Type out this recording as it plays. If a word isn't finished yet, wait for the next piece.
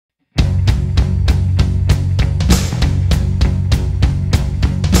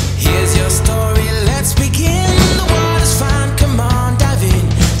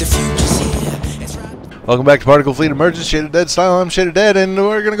Welcome back to Particle Fleet Emergence, ShadeOfDead style. I'm ShadeOfDead, and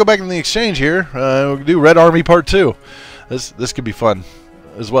we're going to go back in the exchange here. We're going to do Red Army Part 2. This could be fun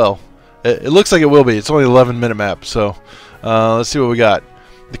as well. It looks like it will be. It's only an 11-minute map, so let's see what we got.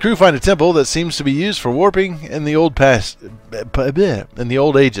 The crew find a temple that seems to be used for warping in the old ages.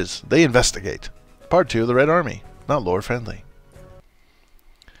 They investigate. Part 2 of the Red Army. Not lore friendly.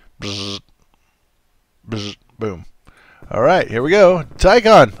 Bzz, bzz, boom. Alright, here we go.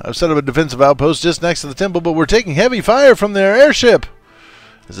 Ticon. I've set up a defensive outpost just next to the temple, but we're taking heavy fire from their airship.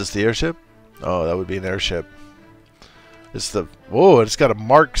 Is this the airship? Oh, that would be an airship. It's the... Whoa, it's got a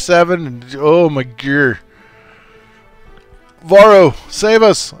Mark 7. Oh, my gear. Varro, save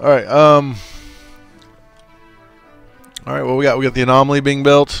us. Alright, Alright, what we got? We got the anomaly being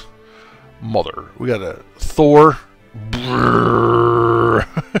built. Mother. We got a Thor.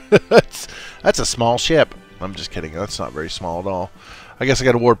 That's a small ship. I'm just kidding. That's not very small at all. I guess I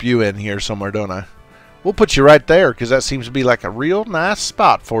got to warp you in here somewhere, don't I? We'll put you right there because that seems to be like a real nice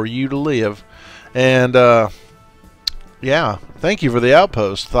spot for you to live. And, yeah. Thank you for the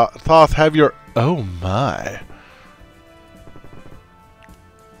outpost. Thoth, have your... Oh, my.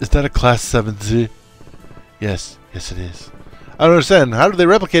 Is that a Class 7Z? Yes. Yes, it is. I don't understand. How did they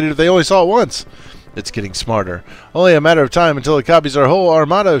replicate it if they only saw it once? It's getting smarter. Only a matter of time until it copies our whole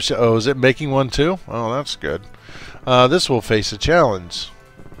armada. Oh, is it making one too? Oh, that's good. This will face a challenge.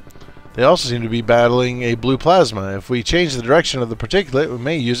 They also seem to be battling a blue plasma. If we change the direction of the particulate, we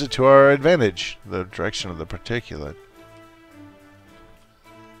may use it to our advantage. The direction of the particulate.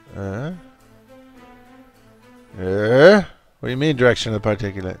 What do you mean direction of the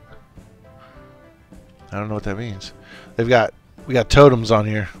particulate? I don't know what that means. We got totems on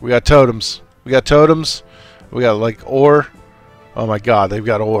here. We got totems. We got totems. We got like ore. Oh my god, they've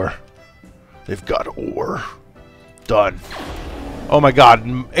got ore. They've got ore. Done. Oh my god,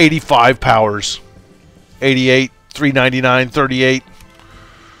 85 powers. 88, 399, 38.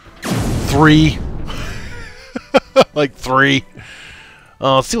 3. Like 3.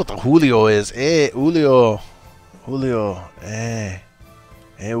 Let's see what the Julio is. Julio. Julio.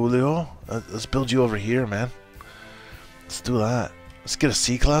 Julio. Let's build you over here, man. Let's do that. Let's get a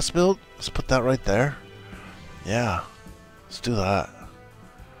C-class build. Let's put that right there. Yeah. Let's do that.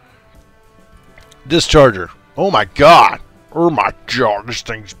 Discharger. Oh my god. Oh my god. This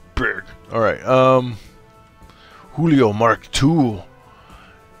thing's big. Alright. Julio Mark II.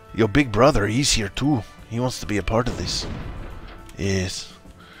 Your big brother, he's here too. He wants to be a part of this. Yes.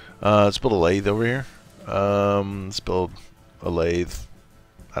 Let's build a lathe over here. Let's build a lathe.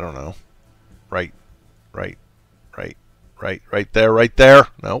 I don't know. Right there.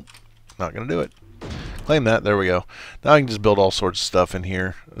 Nope, not gonna do it. Claim that. There we go. Now I can just build all sorts of stuff in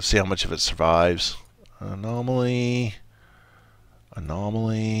here. Let's see how much of it survives. Anomaly.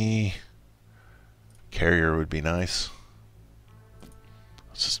 Carrier would be nice.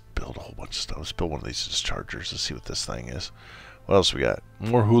 Let's just build a whole bunch of stuff. Let's build one of these dischargers. Let's see what this thing is. What else we got?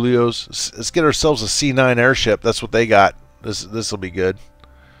 More Julios. Let's get ourselves a C9 airship. That's what they got. This will be good.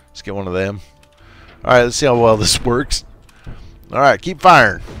 Let's get one of them. Alright, let's see how well this works. Alright, keep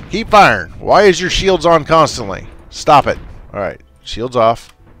firing. Keep firing. Why is your shields on constantly? Stop it. Alright, shields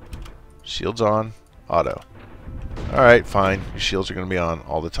off. Shields on. Auto. Alright, fine. Your shields are going to be on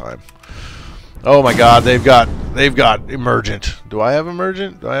all the time. Oh my god, they've got Emergent. Do I have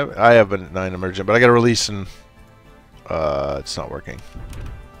Emergent? I have a 9 Emergent, but I got to release and it's not working.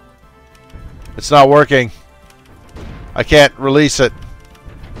 It's not working. I can't release it.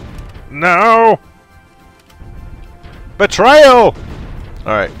 No! Betrayal!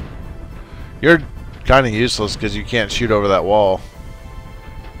 Alright. You're kind of useless because you can't shoot over that wall.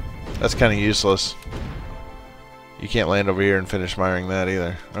 That's kind of useless. You can't land over here and finish firing that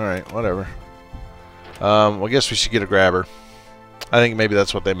either. Alright, whatever. Well, I guess we should get a grabber. I think maybe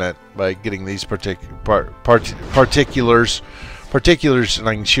that's what they meant by getting these particulars. Particulars, and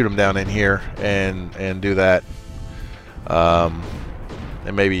I can shoot them down in here and do that. And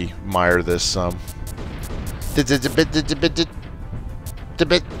maybe mire this some.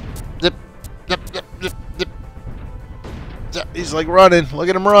 He's like running. Look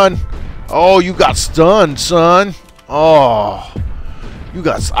at him run. Oh, you got stunned, son. Oh,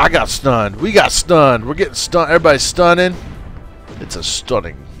 I got stunned. We got stunned. We're getting stunned. Everybody's stunning. It's a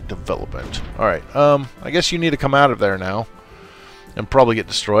stunning development. All right. I guess you need to come out of there now and probably get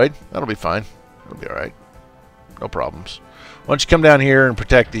destroyed. That'll be fine. It'll be all right. No problems. Why don't you come down here and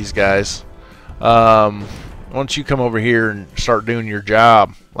protect these guys? Why don't you come over here and start doing your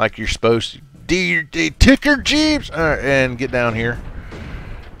job like you're supposed to? Ticker jeeps! Alright, and get down here.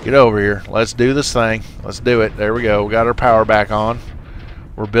 Get over here. Let's do this thing. Let's do it. There we go. We got our power back on.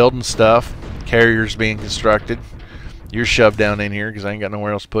 We're building stuff. Carriers being constructed. You're shoved down in here because I ain't got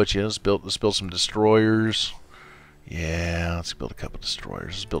nowhere else to put you. Let's build some destroyers. Yeah, let's build a couple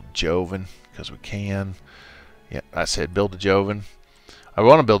destroyers. Let's build Joven because we can. Yeah, I said build a Joven. I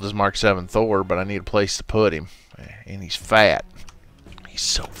want to build this Mark 7 Thor, but I need a place to put him. And he's fat. He's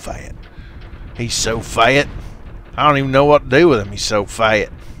so fat. He's so fat. I don't even know what to do with him. He's so fat.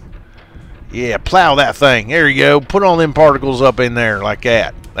 Yeah, plow that thing. There you go. Put all them particles up in there like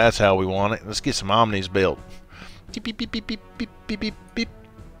that. That's how we want it. Let's get some Omnis built. Beep, beep, beep, beep, beep, beep, beep, beep, beep,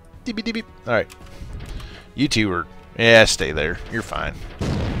 beep, beep, beep. All right. You two are... Yeah, stay there. You're fine.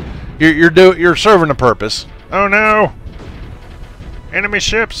 You're serving a purpose. Oh, no. Enemy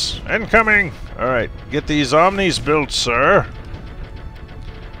ships incoming. All right. Get these Omnis built, sir.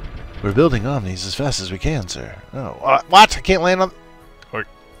 We're building Omnis as fast as we can, sir. Oh, what? I can't land on... Or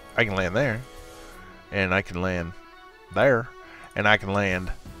I can land there. And I can land there. And I can land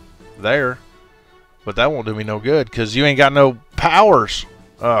there. But that won't do me no good, because you ain't got no powers.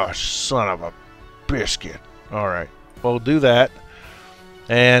 Oh, son of a biscuit. Alright. Well, do that.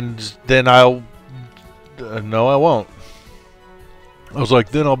 And then I'll... no, I won't. I was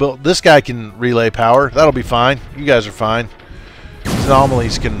like, then I'll build... This guy can relay power. That'll be fine. You guys are fine. These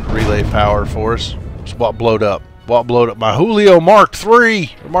anomalies can relay power for us. Just what blowed up. What blowed up? My Julio Mark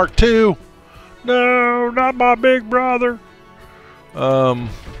 3 or Mark 2. No, not my big brother.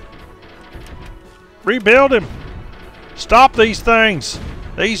 Rebuild him. Stop these things.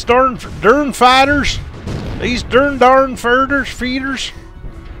 These darn fighters. These darn feeders.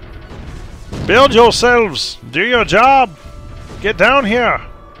 Build yourselves. Do your job. Get down here.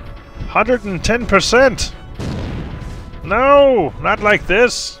 110%. No, not like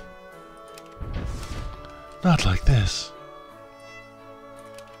this. Not like this.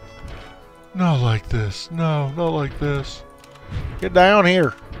 Not like this. No, not like this. Get down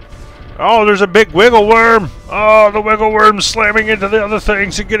here. Oh, there's a big wiggle worm. Oh, the wiggle worm's slamming into the other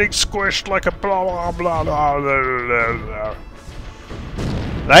things and getting squished like a blah, blah, blah, blah, blah, blah.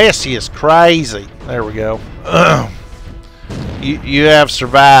 This is crazy. There we go. You have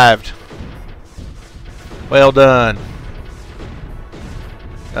survived. Well done.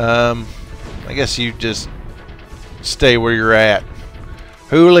 I guess you just stay where you're at.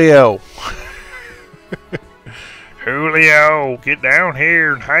 Julio. Julio, get down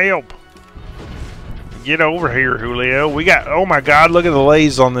here and help. Get over here, Julio. We got, oh my God, look at the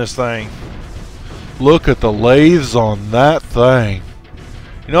lathes on this thing. Look at the lathes on that thing.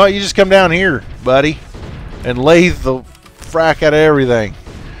 You know what? You just come down here, buddy, and lathe the frack out of everything.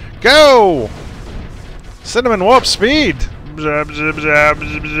 Go! Cinnamon warp speed.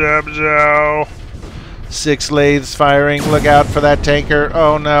 6 lathes firing. Look out for that tanker.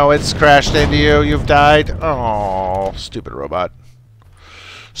 Oh no, it's crashed into you. You've died. Oh, stupid robot.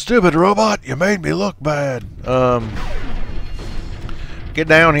 Stupid robot, you made me look bad. Get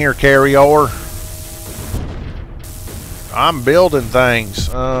down here, carrier. I'm building things.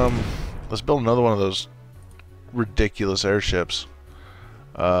 Let's build another one of those ridiculous airships.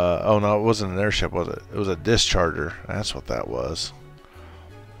 Oh no, it wasn't an airship, was it? It was a discharger. That's what that was.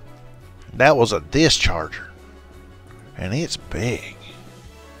 That was a discharger. And it's big.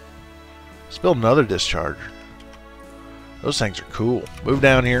 Let's build another discharger. Those things are cool. Move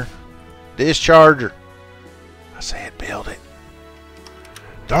down here. Discharger. I said build it.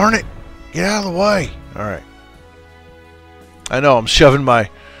 Darn it. Get out of the way. Alright. I know, I'm shoving my...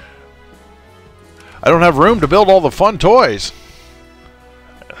 I don't have room to build all the fun toys.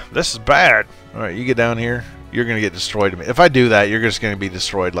 This is bad. Alright, you get down here. You're going to get destroyed. If I do that, you're just going to be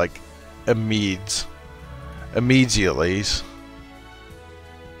destroyed like immediately.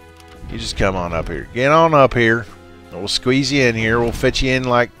 You just come on up here. Get on up here. We'll squeeze you in here. We'll fit you in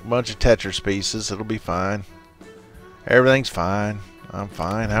like a bunch of Tetris pieces. It'll be fine. Everything's fine. I'm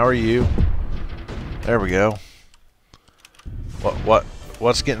fine. How are you? There we go.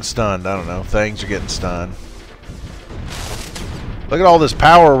 What's getting stunned? I don't know. Things are getting stunned. Look at all this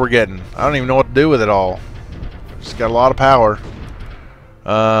power we're getting. I don't even know what to do with it all. Just got a lot of power.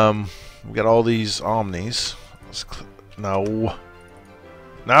 We got all these Omnis. No.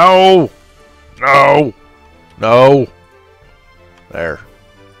 No! No! No! There.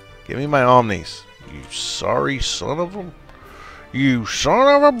 Give me my Omnis. You sorry son of a... You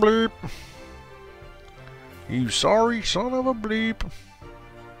son of a bleep. You sorry son of a bleep.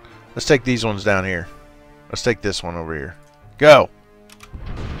 Let's take these ones down here. Let's take this one over here. Go!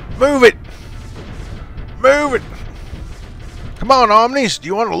 Move it! Move it! Come on, Omnis. Do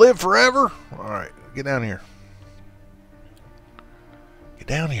you want to live forever? Alright, get down here. Get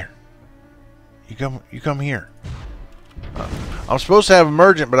down here. You come here. I'm supposed to have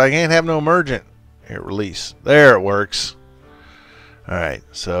emergent, but I can't have no emergent. Here, release. There, it works. Alright,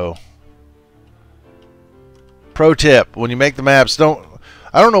 so... Pro tip, when you make the maps, don't...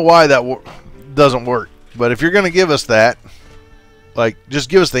 I don't know why that doesn't work, but if you're going to give us that, like, just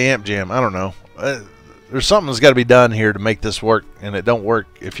give us the amp gem. I don't know. There's something that's got to be done here to make this work, and it don't work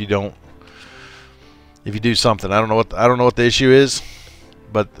if you don't... If you do something. I don't know what the issue is,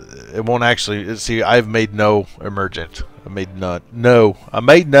 but it won't actually... See, I've made no emergent. I made none. No. I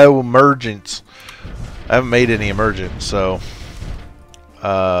made no emergence. I haven't made any emergent, so...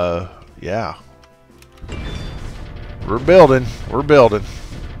 yeah. We're building. We're building.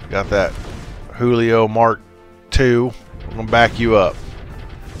 Got that Julio Mark II. We're going to back you up.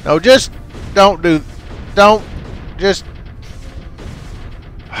 No, just don't do... Don't just...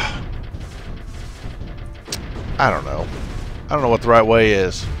 I don't know. I don't know what the right way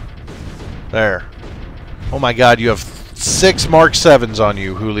is. There. Oh my God, you have 6 Mark 7s on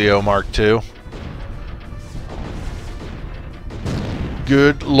you, Julio Mark II.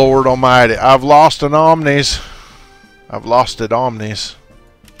 Good Lord Almighty. I've lost an Omnis. I've lost it Omnis.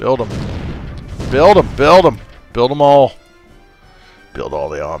 Build them. Build them. Build them. Build them all. Build all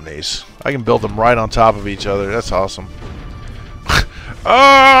the Omnis. I can build them right on top of each other. That's awesome.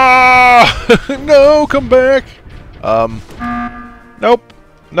 Ah! No, come back. Nope.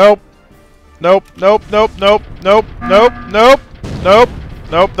 Nope. Nope. Nope. Nope. Nope. Nope. Nope. Nope. Nope.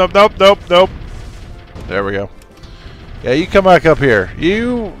 Nope. Nope. Nope. Nope. Nope. There we go. Yeah, you come back up here.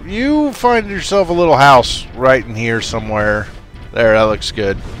 You find yourself a little house right in here somewhere. There, that looks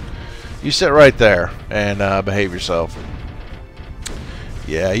good. You sit right there and behave yourself.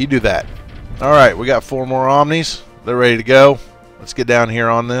 Yeah, you do that. Alright, we got 4 more Omnis. They're ready to go. Let's get down here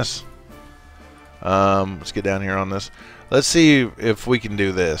on this. Let's get down here on this. Let's see if we can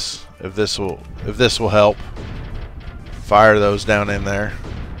do this. If this will help. Fire those down in there.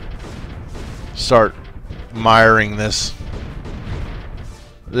 Start miring this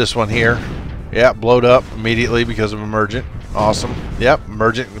one here. Yeah, blowed up immediately because of emergent. Awesome. Yep,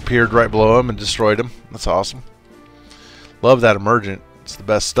 emergent appeared right below him and destroyed him. That's awesome. Love that emergent. It's the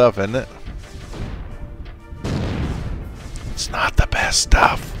best stuff, isn't it? It's not the best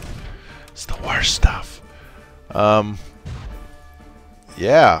stuff. It's the worst stuff.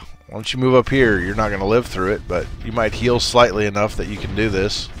 Yeah. Once you move up here, you're not going to live through it, but you might heal slightly enough that you can do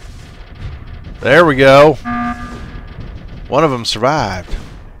this. There we go. One of them survived.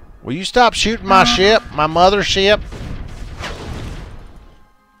 Will you stop shooting my ship? My mothership?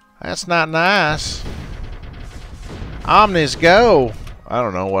 That's not nice. Omnis, go! I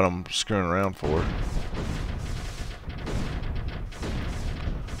don't know what I'm screwing around for.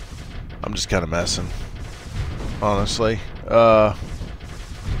 I'm just kind of messing. Honestly. They're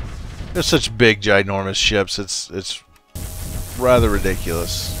such big, ginormous ships. It's rather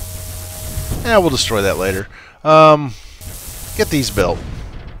ridiculous. Yeah, we'll destroy that later. Get these built.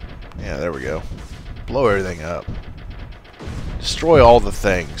 Yeah, there we go. Blow everything up. Destroy all the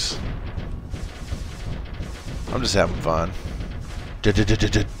things. I'm just having fun.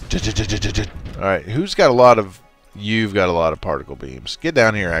 Alright, who's got a lot of... You've got a lot of particle beams. Get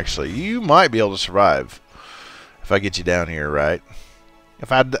down here, actually. You might be able to survive. If I get you down here, right?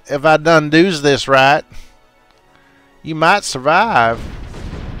 If I done do's this right, you might survive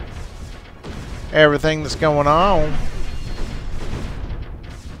everything that's going on.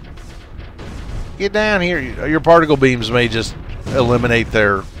 Get down here. Your particle beams may just eliminate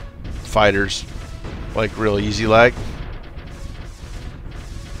their fighters like real easy like.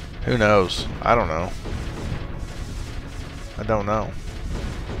 Who knows? I don't know. I don't know.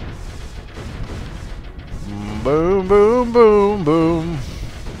 Boom, boom, boom, boom.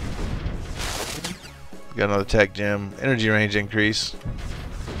 Got another tech gem. Energy range increase.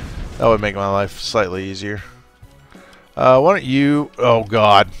 That would make my life slightly easier. Why don't you... Oh,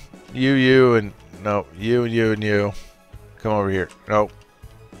 God. You, and... No, you, and you. Come over here. No.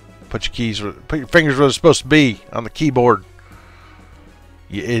 Put your keys... Put your fingers where they're supposed to be on the keyboard.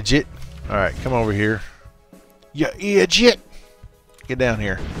 You idiot. Alright, come over here. You idiot. Get down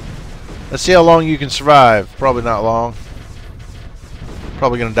here. Let's see how long you can survive. Probably not long.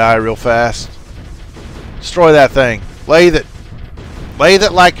 Probably going to die real fast. Destroy that thing. Lathe it. Lathe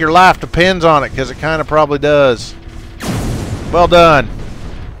it like your life depends on it, because it kind of probably does. Well done.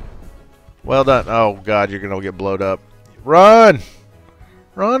 Well done. Oh, God, you're going to get blowed up. Run.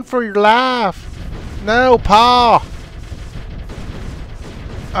 Run for your life. No, Pa.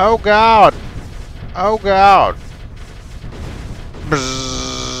 Oh, God. Oh, God.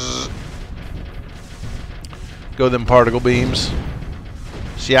 Bzzz. Go them particle beams.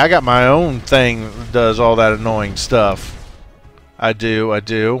 See, I got my own thing that does all that annoying stuff. I do. I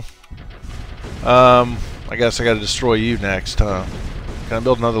guess I gotta destroy you next, huh? Can I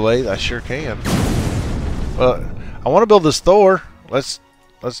build another lathe? I sure can. Well, I want to build this Thor. Let's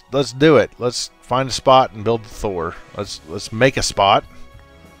do it. Let's find a spot and build the Thor. Let's make a spot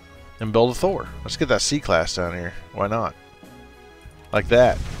and build a Thor. Let's get that C-class down here. Why not? Like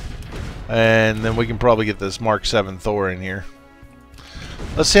that. And then we can probably get this Mark 7 Thor in here.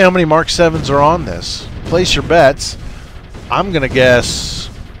 Let's see how many Mark 7s are on this. Place your bets. I'm gonna guess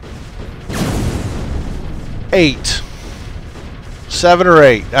 8. 7 or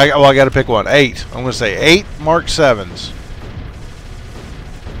 8. Well, I gotta pick one. 8. I'm gonna say 8 Mark 7s.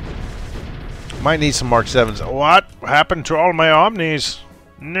 Might need some Mark 7s. What happened to all my Omnis?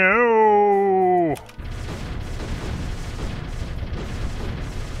 No.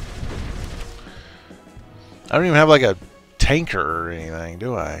 I don't even have like a tanker or anything,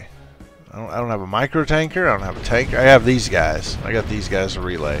 do I? I don't have a micro tanker. I don't have a tanker. I have these guys. I got these guys to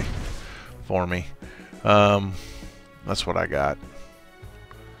relay for me. That's what I got.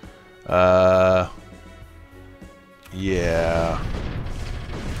 Yeah.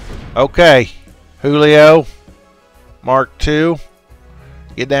 Okay, Julio, Mark 2,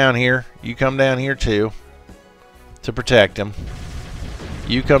 get down here. You come down here 2 to protect him.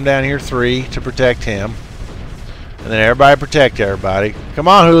 You come down here 3 to protect him. And then everybody protect everybody. Come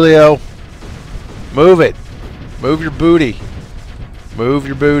on, Julio. Move it. Move your booty. Move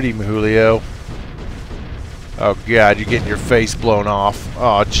your booty, Julio. Oh, God, you're getting your face blown off.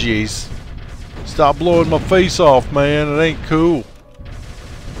 Oh, jeez. Stop blowing my face off, man. It ain't cool.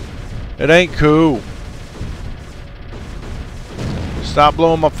 It ain't cool. Stop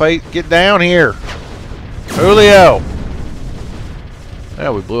blowing my face. Get down here. Julio. Yeah,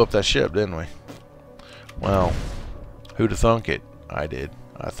 we blew up that ship, didn't we? Well, who'd have thunk it? I did.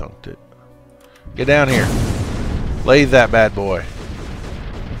 I thunked it. Get down here. Lathe that bad boy.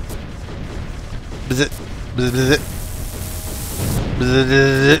 Bzz. Bzz.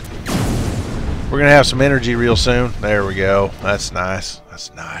 Bzz. We're going to have some energy real soon. There we go. That's nice.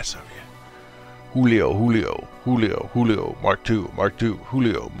 That's nice of you. Julio, Julio, Julio, Julio. Mark 2, Mark 2.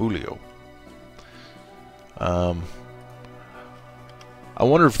 Julio, Julio. I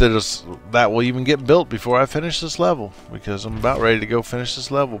wonder if that will even get built before I finish this level, because I'm about ready to go finish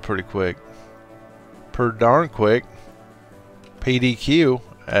this level pretty quick. Per darn quick. PDQ,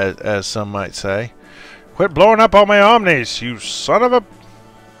 as some might say. Quit blowing up all my Omnis, you son of a...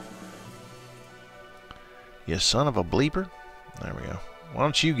 You son of a bleeper. There we go. Why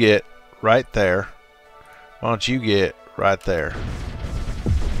don't you get right there? Why don't you get right there?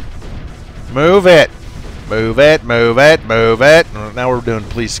 Move it! Move it, move it, move it. Now we're doing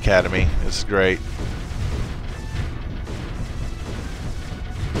Police Academy. This is great.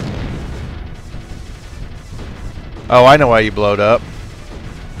 Oh, I know why you blowed up.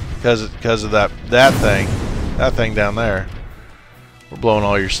 Because of that thing. That thing down there. We're blowing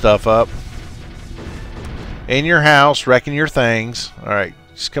all your stuff up. In your house, wrecking your things. Alright,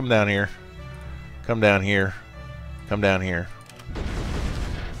 just come down here. Come down here. Come down here.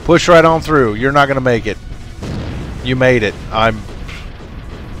 Push right on through. You're not going to make it. You made it. I'm...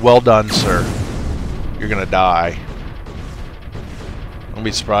 Well done, sir. You're going to die. I'll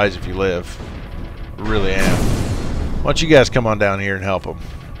be surprised if you live. I really am. Why don't you guys come on down here and help them?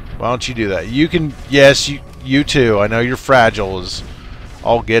 Why don't you do that? You can... Yes, you too. I know you're fragile as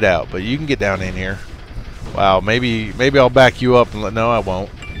all get out, but you can get down in here. Wow, maybe I'll back you up and let... No, I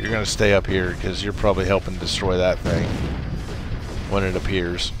won't. You're going to stay up here because you're probably helping destroy that thing when it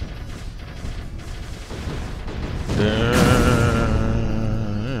appears.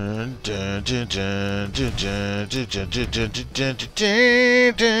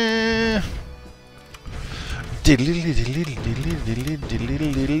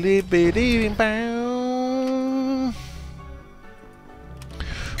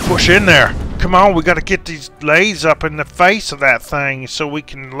 Push in there. Come on, we got to get these lathes up in the face of that thing so we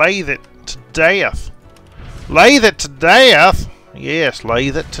can lathe it to death. Lathe it to death? Yes,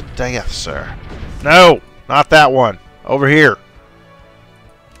 lathe it to death, sir. No, not that one. Over here.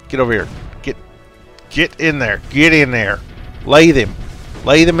 Get over here. Get in there. Get in there. Lathe him.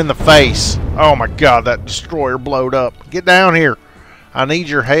 Lathe him in the face. Oh my God, that destroyer blowed up. Get down here. I need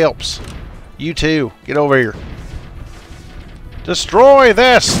your helps. You too. Get over here. Destroy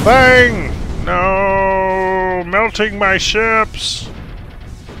this thing! No! Melting my ships!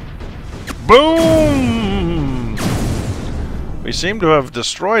 Boom! We seem to have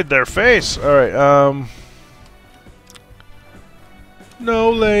destroyed their face. Alright,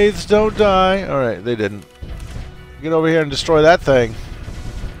 no, lathes, don't die. Alright, they didn't. Get over here and destroy that thing.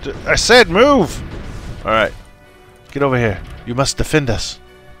 I said move! Alright. Get over here. You must defend us.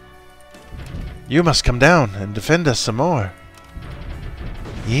 You must come down and defend us some more.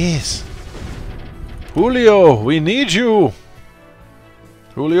 Yes. Julio, we need you.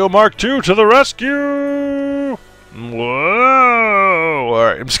 Julio Mark II to the rescue. Whoa.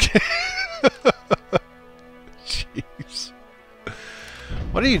 Alright, I'm just kidding. Jeez.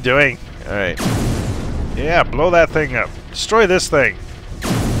 What are you doing? Alright. Yeah, blow that thing up. Destroy this thing.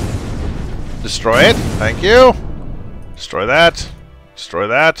 Destroy it. Thank you. Destroy that. Destroy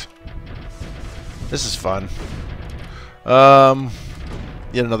that. This is fun.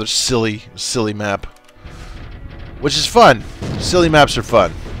 Yet another silly map. Which is fun. Silly maps are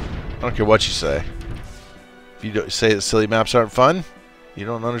fun. I don't care what you say. If you don't say that silly maps aren't fun, you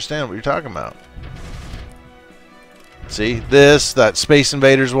don't understand what you're talking about. See? That Space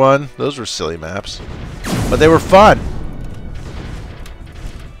Invaders one, those were silly maps. But they were fun.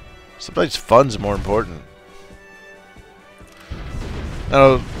 Sometimes fun's more important.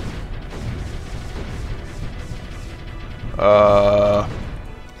 Now,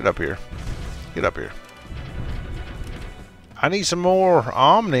 get up here. Get up here. I need some more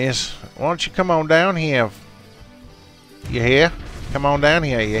omnis. Why don't you come on down here? You here? Come on down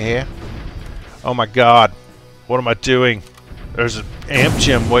here, you here? Oh my god. What am I doing? There's an amp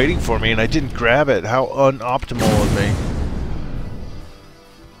gem waiting for me and I didn't grab it. How unoptimal of me.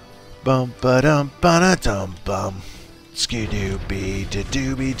 Bum ba dum ba da dum bum. Skidooby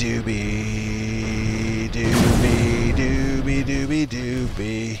dooby dooby dooby dooby dooby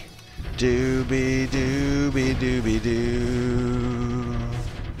dooby dooby dooby dooby doo.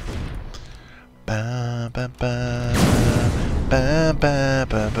 Ba ba ba ba ba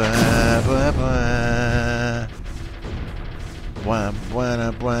ba ba ba ba.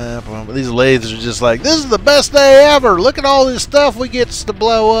 These lathes are just like, this is the best day ever. Look at all this stuff we get to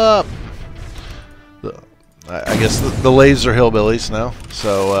blow up. I guess the lathes are hillbillies now.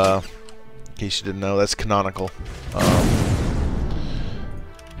 So, in case you didn't know, that's canonical.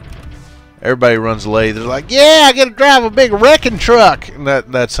 Everybody runs a lathe. They're like, yeah, I get to drive a big wrecking truck, and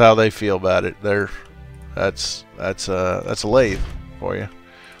that's how they feel about it. That's a lathe for you.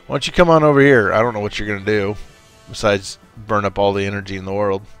 Why don't you come on over here? I don't know what you're gonna do besides burn up all the energy in the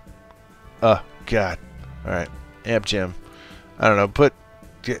world. God. All right, amp gem. I don't know. Put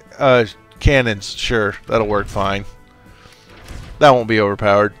cannons. Sure, that'll work fine. That won't be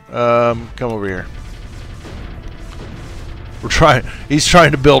overpowered. Come over here. He's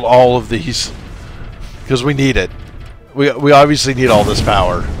trying to build all of these because we need it. We obviously need all this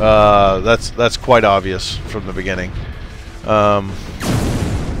power. That's quite obvious from the beginning.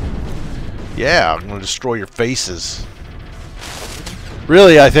 Yeah, I'm gonna destroy your faces.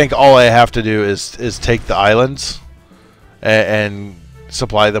 Really, I think all I have to do is take the islands and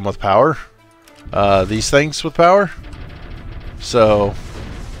supply them with power. These things with power. So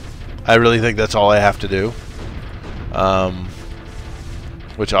I really think that's all I have to do.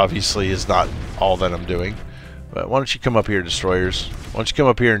 Which obviously is not all that I'm doing. But why don't you come up here, destroyers? Why don't you come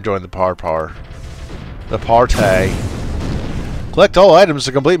up here and join the party? The party. Collect all items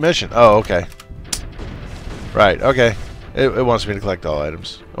to complete mission. Oh, okay. Right, okay. It wants me to collect all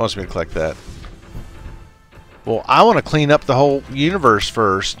items. It wants me to collect that. Well, I want to clean up the whole universe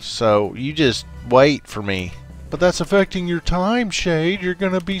first, so you just wait for me. But that's affecting your time, Shade. You're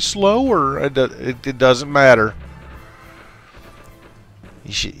going to be slower. It doesn't matter.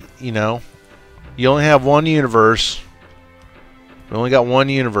 You know, you only have one universe. We only got one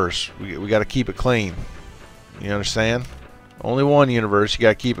universe. We got to keep it clean. You understand? Only one universe. You got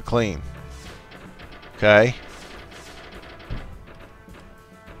to keep it clean. Okay?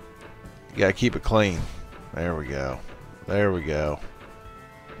 You got to keep it clean. There we go. There we go.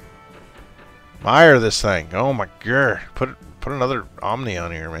 Mire this thing. Oh my god. Put another Omni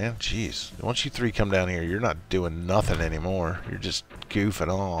on here, man. Jeez. Once you three come down here, you're not doing nothing anymore. You're just goofing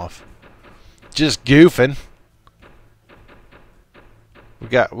off. Just goofing. We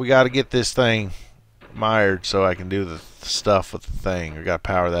got to get this thing mired so I can do the stuff with the thing. We got to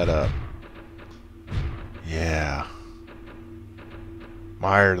power that up. Yeah.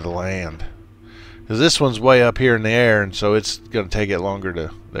 Mire to the land. Because this one's way up here in the air, and so it's going to take it longer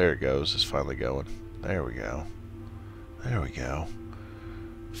to... There it goes. It's finally going. There we go. There we go.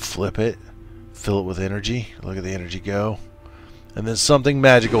 Flip it. Fill it with energy. Look at the energy go. And then something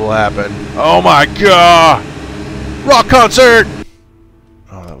magical will happen. Oh my god! Rock concert!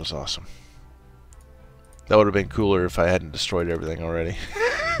 Oh, that was awesome. That would have been cooler if I hadn't destroyed everything already.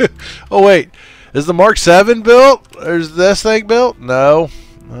 Oh wait. Is the Mark 7 built? Or is this thing built? No.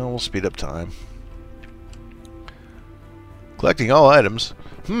 Well, we'll speed up time. Collecting all items.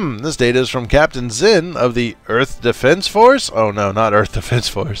 This data is from Captain Zinn of the Earth Defense Force? Oh no, not Earth Defense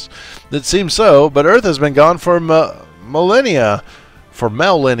Force. It seems so, but Earth has been gone for millennia. For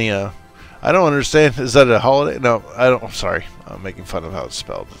millennia. I don't understand. Is that a holiday? No, I don't. I'm sorry. I'm making fun of how it's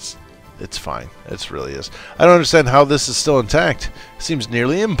spelled. It's fine. It really is. I don't understand how this is still intact. It seems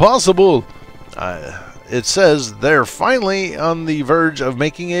nearly impossible. It says they're finally on the verge of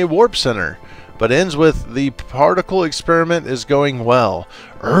making a warp center, but ends with the particle experiment is going well.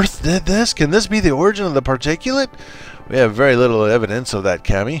 Earth did this? Can this be the origin of the particulate? We have very little evidence of that,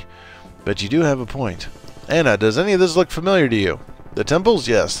 Cammy, but you do have a point. Anna, does any of this look familiar to you? The temples?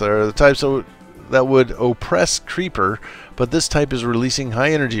 Yes, they're the types that would oppress Creeper, but this type is releasing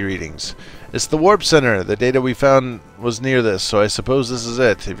high energy readings. It's the warp center. The data we found was near this, so I suppose this is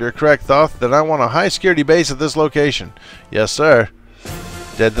it. If you're correct, Thoth, then I want a high security base at this location. Yes, sir.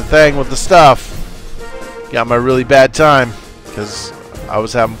 Did the thing with the stuff. Got my really bad time, because I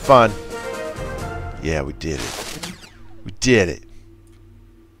was having fun. Yeah, we did it. We did it.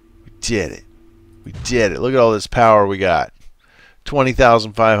 We did it. We did it. Look at all this power we got.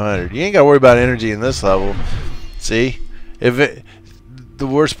 20,500. You ain't got to worry about energy in this level. See? The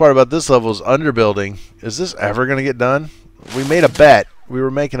worst part about this level is underbuilding. Is this ever going to get done? We made a bet. We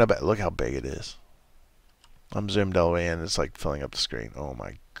were making a bet. Look how big it is. I'm zoomed all the way in. It's like filling up the screen. Oh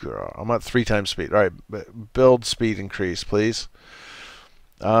my god. I'm at 3 times speed. Alright, build speed increase, please.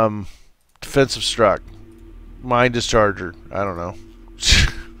 Defensive struck. Mine discharger. I don't know.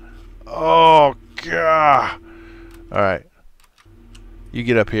 Oh god. Alright. You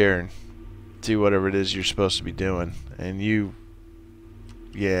get up here and do whatever it is you're supposed to be doing. And you...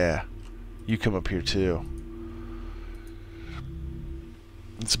 Yeah. You come up here too.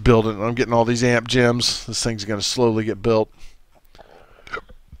 Let's build it. I'm getting all these amp gems. This thing's going to slowly get built.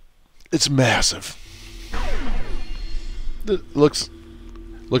 It's massive. It looks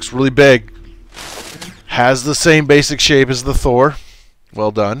really big. Has the same basic shape as the Thor.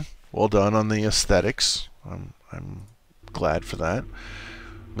 Well done. Well done on the aesthetics. I'm glad for that.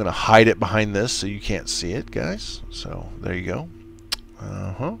 I'm going to hide it behind this so you can't see it, guys. So, there you go.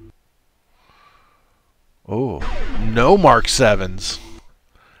 Oh, no Mark 7s.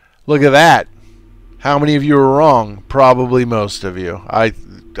 Look at that. How many of you were wrong? Probably most of you. I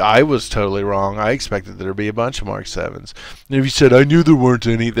was totally wrong. I expected there to be a bunch of Mark 7s. And if you said, I knew there weren't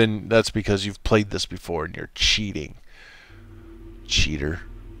any, then that's because you've played this before and you're cheating. Cheater.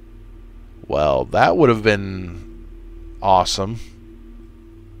 Well, that would have been awesome.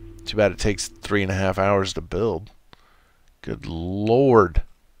 Too bad it takes 3.5 hours to build. Good lord.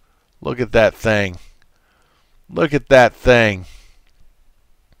 Look at that thing. Look at that thing.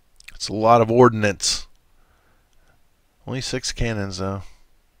 It's a lot of ordnance. Only 6 cannons, though.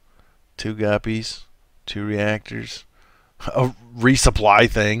 2 guppies. 2 reactors. A resupply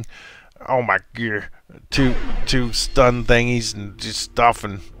thing. Oh my god. Two stun thingies and just stuff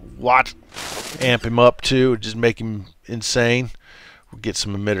and what? Amp him up too. Just make him insane. We'll get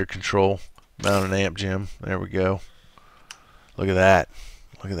some emitter control. Mount an amp gem. There we go. Look at that.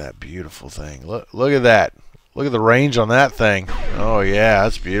 Look at that beautiful thing. Look at that. Look at the range on that thing. Oh yeah,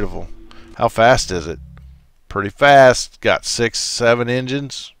 that's beautiful. How fast is it? Pretty fast. Got 7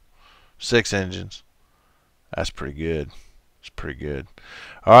 engines. 6 engines. That's pretty good. It's pretty good.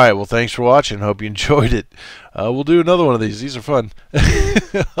 Alright, well thanks for watching. Hope you enjoyed it. We'll do another one of these. These are fun.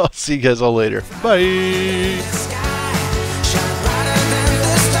 I'll see you guys all later. Bye.